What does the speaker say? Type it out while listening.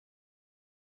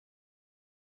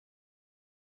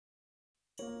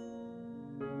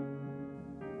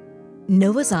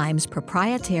Novozymes'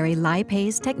 proprietary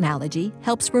lipase technology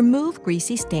helps remove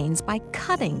greasy stains by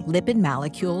cutting lipid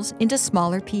molecules into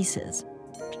smaller pieces.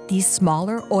 These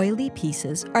smaller, oily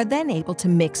pieces are then able to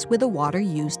mix with the water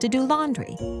used to do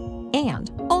laundry, and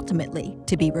ultimately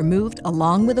to be removed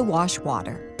along with the wash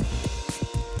water.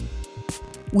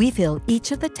 We fill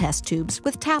each of the test tubes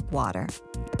with tap water.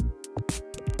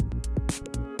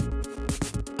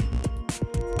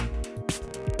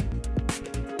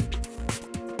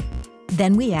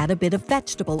 Then we add a bit of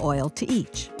vegetable oil to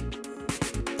each.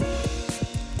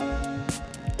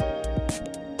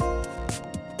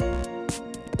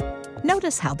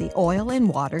 Notice how the oil and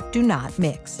water do not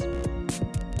mix.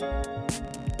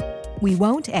 We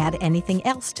won't add anything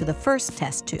else to the first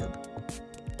test tube.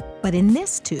 But in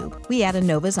this tube, we add a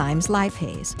Novozymes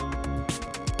lipase.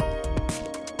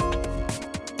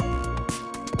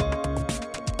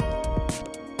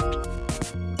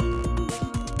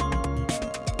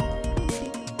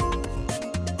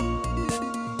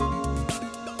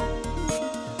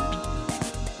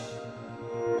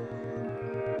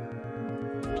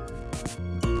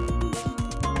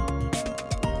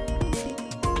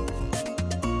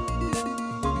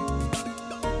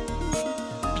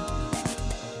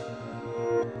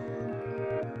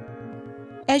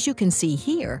 As you can see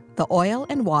here, the oil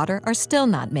and water are still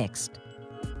not mixed.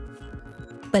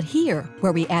 But here,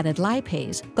 where we added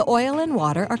lipase, the oil and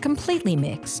water are completely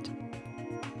mixed.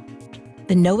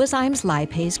 The Novozymes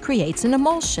lipase creates an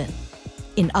emulsion.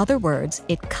 In other words,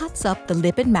 it cuts up the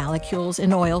lipid molecules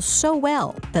in oil so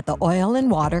well that the oil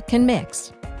and water can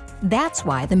mix. That's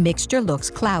why the mixture looks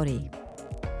cloudy.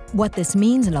 What this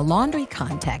means in a laundry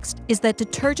context is that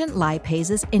detergent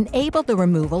lipases enable the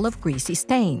removal of greasy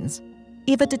stains.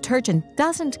 If a detergent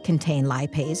doesn't contain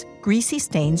lipase, greasy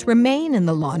stains remain in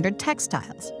the laundered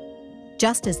textiles,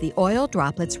 just as the oil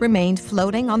droplets remained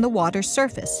floating on the water's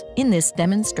surface in this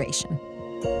demonstration.